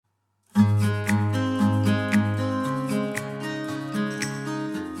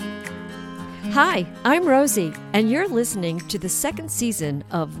Hi, I'm Rosie, and you're listening to the second season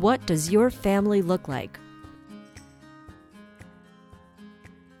of What Does Your Family Look Like?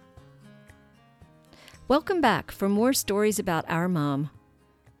 Welcome back for more stories about our mom.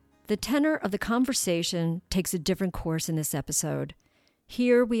 The tenor of the conversation takes a different course in this episode.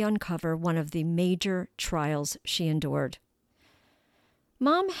 Here we uncover one of the major trials she endured.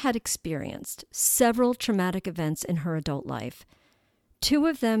 Mom had experienced several traumatic events in her adult life, two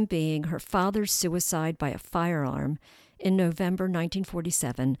of them being her father's suicide by a firearm in November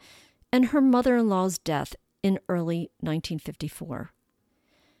 1947 and her mother-in-law's death in early 1954.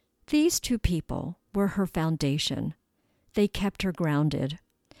 These two people were her foundation. They kept her grounded.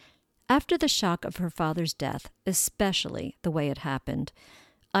 After the shock of her father's death, especially the way it happened,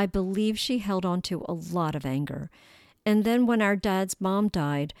 I believe she held on to a lot of anger. And then when our dad's mom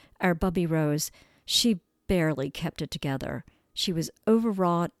died, our Bubby Rose, she barely kept it together. She was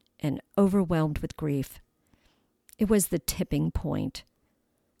overwrought and overwhelmed with grief. It was the tipping point.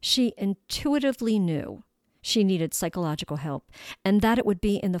 She intuitively knew she needed psychological help and that it would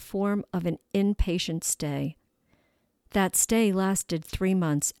be in the form of an inpatient stay. That stay lasted 3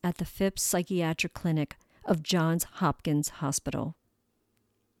 months at the Phipps Psychiatric Clinic of Johns Hopkins Hospital.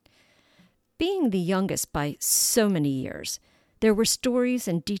 Being the youngest by so many years, there were stories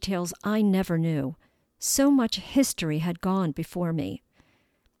and details I never knew. So much history had gone before me.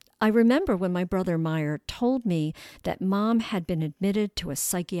 I remember when my brother Meyer told me that Mom had been admitted to a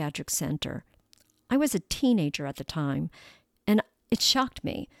psychiatric center. I was a teenager at the time, and it shocked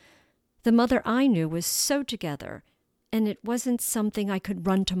me. The mother I knew was so together, and it wasn't something I could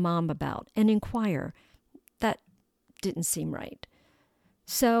run to Mom about and inquire. That didn't seem right.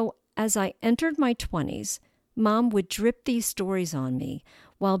 So, as I entered my 20s, Mom would drip these stories on me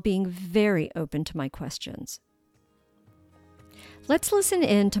while being very open to my questions. Let's listen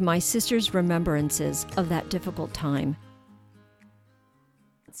in to my sister's remembrances of that difficult time.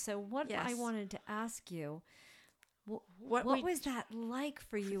 So what I wanted to ask you, what was that like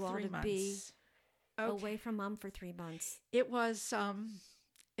for you all to be away from Mom for 3 months? It was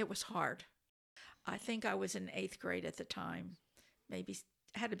hard. I think I was in 8th grade at the time, maybe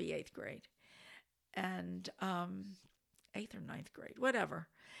had to be 8th grade. And 8th or 9th grade, whatever.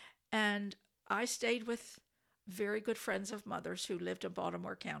 And I stayed with very good friends of Mother's who lived in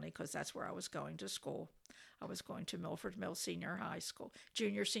Baltimore County because that's where I was going to school. I was going to Milford Mill Senior High School,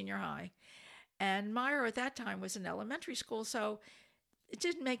 Junior Senior High. And Meyer at that time was in elementary school, so it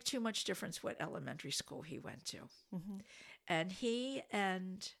didn't make too much difference what elementary school he went to. Mm-hmm. And he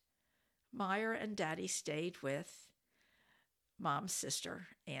and Meyer and Daddy stayed with Mom's sister,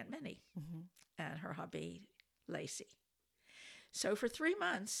 Aunt Minnie. Mm-hmm. And her hubby, Lacey. So for 3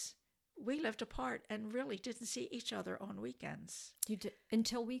 months, we lived apart and really didn't see each other on weekends. You did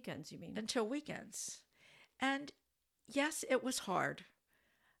until weekends, you mean? Until weekends. And yes, it was hard.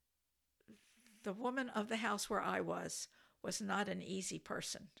 The woman of the house where I was not an easy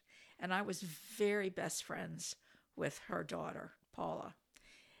person. And I was very best friends with her daughter, Paula.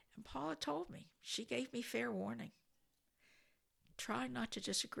 And Paula told me, she gave me fair warning. Try not to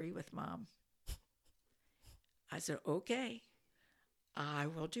disagree with Mom. I said, okay, I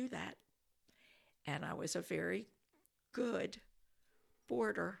will do that. And I was a very good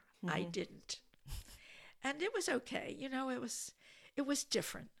boarder. Mm-hmm. I didn't. And it was okay. You know, it was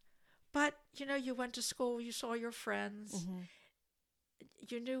different. But, you know, you went to school, you saw your friends. Mm-hmm.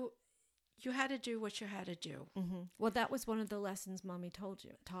 You knew you had to do what you had to do. Mm-hmm. Well, that was one of the lessons Mommy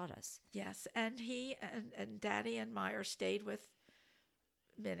taught us. Yes. And he and Daddy and Meyer stayed with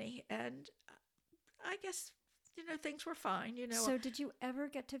Minnie. And I guess, you know, things were fine, you know. So did you ever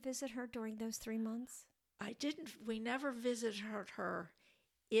get to visit her during those 3 months? I didn't. We never visited her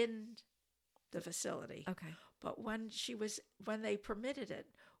in the facility. Okay. But when they permitted it,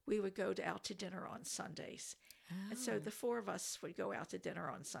 we would go out to dinner on Sundays. Oh. And so the 4 of us would go out to dinner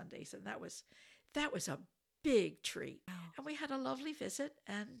on Sundays. And that was a big treat. Oh. And we had a lovely visit.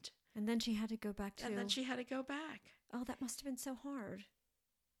 And then she had to go back And then she had to go back. Oh, that must have been so hard.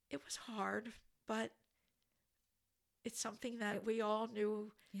 It was hard, but it's something that we all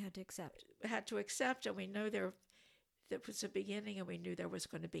knew you had to accept, and we know there was a beginning, and we knew there was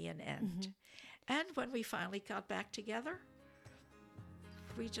going to be an end. Mm-hmm. And when we finally got back together,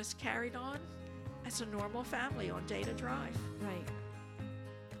 we just carried on as a normal family on Data Drive. Right.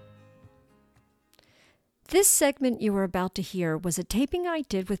 This segment you are about to hear was a taping I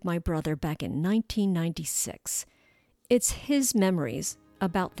did with my brother back in 1996. It's his memories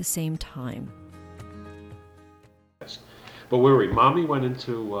about the same time. But where were we? Mommy went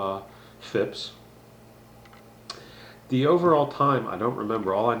into Phipps. The overall time, I don't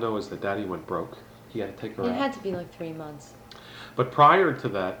remember. All I know is that Daddy went broke. He had to take her It out. had to be like 3 months. But prior to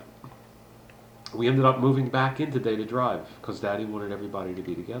that, we ended up moving back into Day to Drive because Daddy wanted everybody to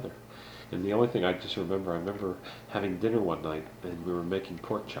be together. And the only thing I remember having dinner one night and we were making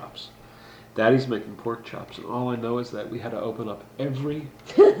pork chops. Daddy's making pork chops, and all I know is that we had to open up every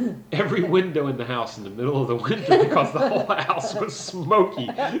window in the house in the middle of the winter because the whole house was smoky.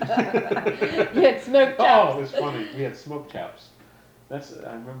 You had smoked chops. Oh, it was funny. We had smoked chops. I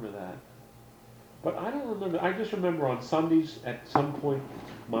remember that. But I don't remember. I just remember on Sundays at some point,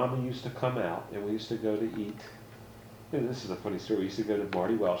 Mama used to come out and we used to go to eat. And this is a funny story. We used to go to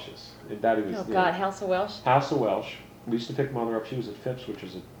Marty Welsh's, and Daddy was Oh God, House of Welsh. House of Welsh. We used to pick Mother up. She was at Phipps, which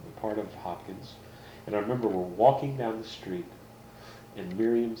is a part of Hopkins. And I remember we're walking down the street, and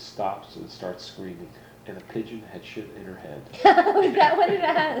Miriam stops and starts screaming, and a pigeon had shit in her head. Is that what it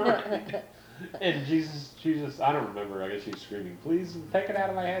had? And Jesus, I don't remember. I guess she was screaming, "Please take it out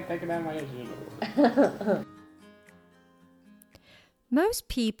of my head! Take it out of my head!" Most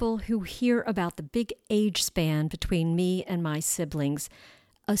people who hear about the big age span between me and my siblings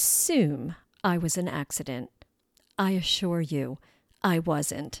assume I was an accident. I assure you, I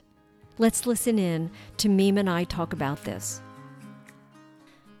wasn't. Let's listen in to Meme and I talk about this.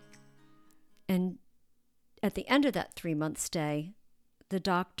 And at the end of that 3-month stay, the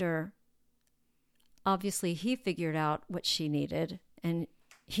doctor, obviously he figured out what she needed, and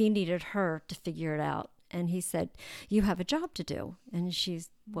he needed her to figure it out. And he said, "You have a job to do." And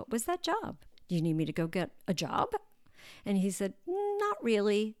 "What was that job? Do you need me to go get a job?" And he said, "Not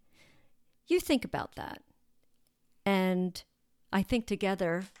really. You think about that." And I think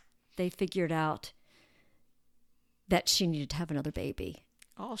together they figured out that she needed to have another baby.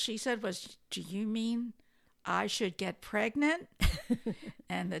 All she said was, "Do you mean I should get pregnant?"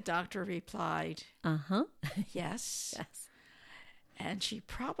 And the doctor replied, Uh-huh. "Yes." Yes. And she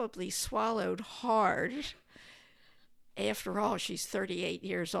probably swallowed hard. After all, she's 38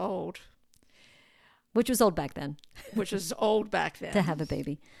 years old. Which was old back then. Which was old back then. To have a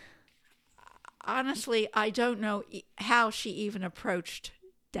baby. Honestly, I don't know how she even approached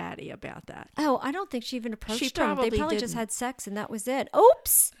Daddy about that. Oh, I don't think she even approached She him. They probably probably just didn't. had sex and that was it.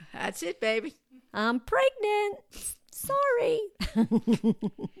 Oops! That's it, baby. I'm pregnant. Sorry.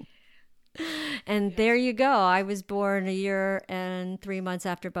 And there you go. I was born a year and 3 months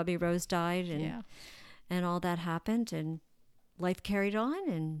after Bubby Rose died, and all that happened, and life carried on.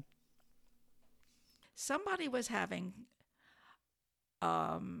 And Somebody was having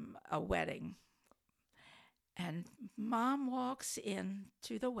a wedding, and Mom walks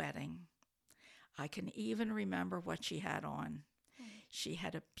into the wedding. I can even remember what she had on. She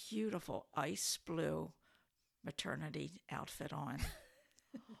had a beautiful ice blue maternity outfit on.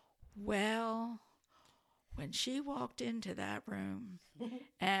 Well, when she walked into that room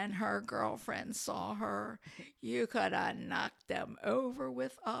and her girlfriend saw her, you could have knocked them over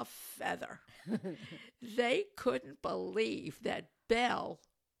with a feather. They couldn't believe that Belle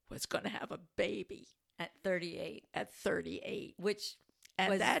was going to have a baby at 38. at 38. Which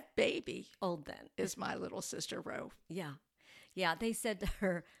And was that baby old then. is my little sister, Ro. Yeah. Yeah, they said to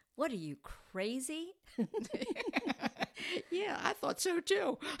her, "What are you, crazy?" Yeah, I thought so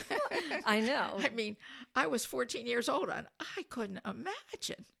too. I know. I mean, I was 14 years old and I couldn't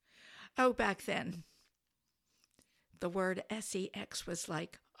imagine. Oh, back then, the word sex was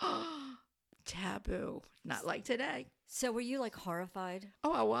like, taboo. Not like today. So were you like horrified?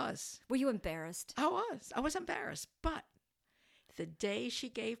 Oh, I was. Were you embarrassed? I was. I was embarrassed. But the day she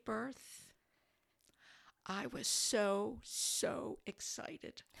gave birth, I was so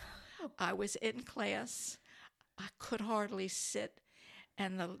excited. I was in class. I could hardly sit.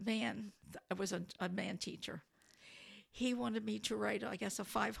 And the man, I was a man teacher. He wanted me to write, I guess, a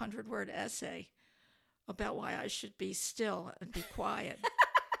 500-word essay about why I should be still and be quiet.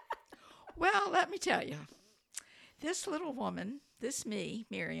 Well, let me tell you, this little woman, this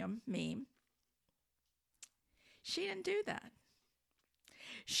Miriam, Meme, she didn't do that.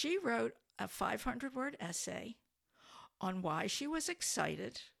 She wrote a 500-word essay on why she was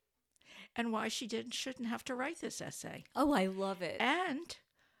excited and why she shouldn't have to write this essay. Oh, I love it. And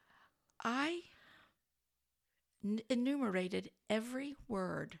I enumerated every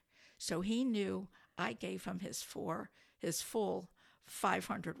word, so he knew I gave him his full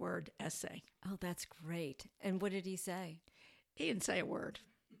 500-word essay. Oh, that's great. And what did he say? He didn't say a word.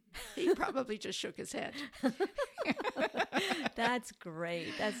 He probably just shook his head. That's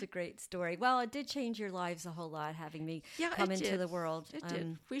great. That's a great story. Well, it did change your lives a whole lot, having me come into the world. It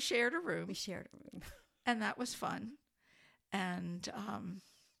did. We shared a room. And that was fun. And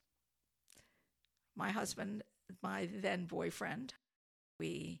my husband my then boyfriend.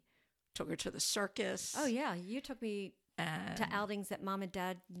 We took her to the circus. Oh, yeah. You took me And to outings that Mom and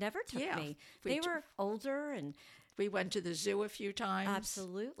Dad never took Yeah, me. we They t- were older and we went to the zoo a few times.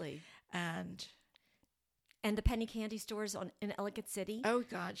 absolutely. And And the penny candy stores in Ellicott City. oh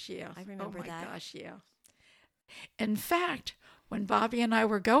gosh, yeah. I remember oh my that. gosh, yeah. In fact, when Bobby and I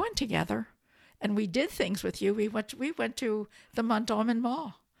were going together and we did things with you, we went to the Montauban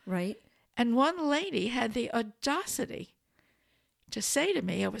Mall. Right? And one lady had the audacity to say to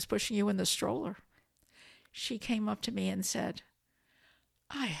me, I was pushing you in the stroller. She came up to me and said,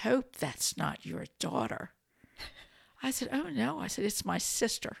 "I hope that's not your daughter." I said, "Oh, no." I said, "It's my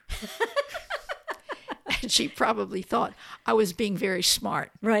sister." And she probably thought I was being very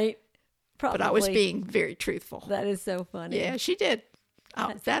smart, Right. Probably. but I was being very truthful. That is so funny. Yeah, she did.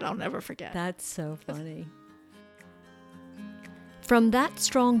 That I'll never forget. That's so funny. From that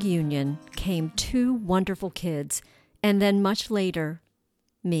strong union came 2 wonderful kids, and then much later,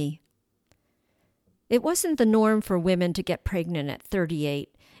 me. It wasn't the norm for women to get pregnant at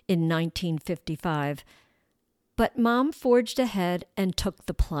 38 in 1955, but Mom forged ahead and took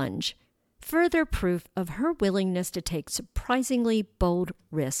the plunge, further proof of her willingness to take surprisingly bold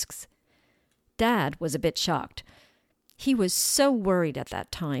risks. Dad was a bit shocked. He was so worried at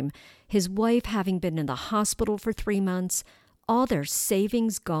that time, his wife having been in the hospital for 3 months, all their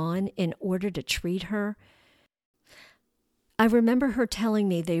savings gone in order to treat her. I remember her telling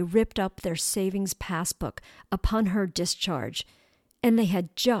me they ripped up their savings passbook upon her discharge, and they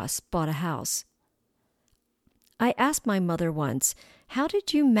had just bought a house. I asked my mother once, "How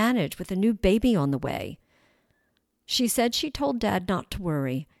did you manage with a new baby on the way?" She said she told Dad not to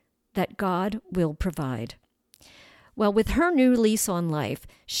worry, that God will provide. Well, with her new lease on life,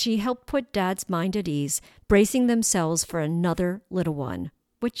 she helped put Dad's mind at ease, bracing themselves for another little one,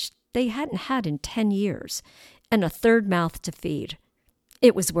 which they hadn't had in 10 years, and a third mouth to feed.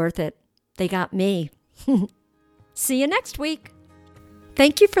 It was worth it. They got me. See you next week.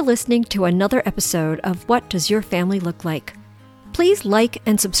 Thank you for listening to another episode of What Does Your Family Look Like? Please like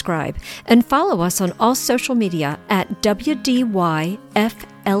and subscribe, and follow us on all social media at WDYFLL,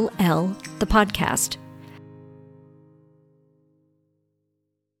 the podcast.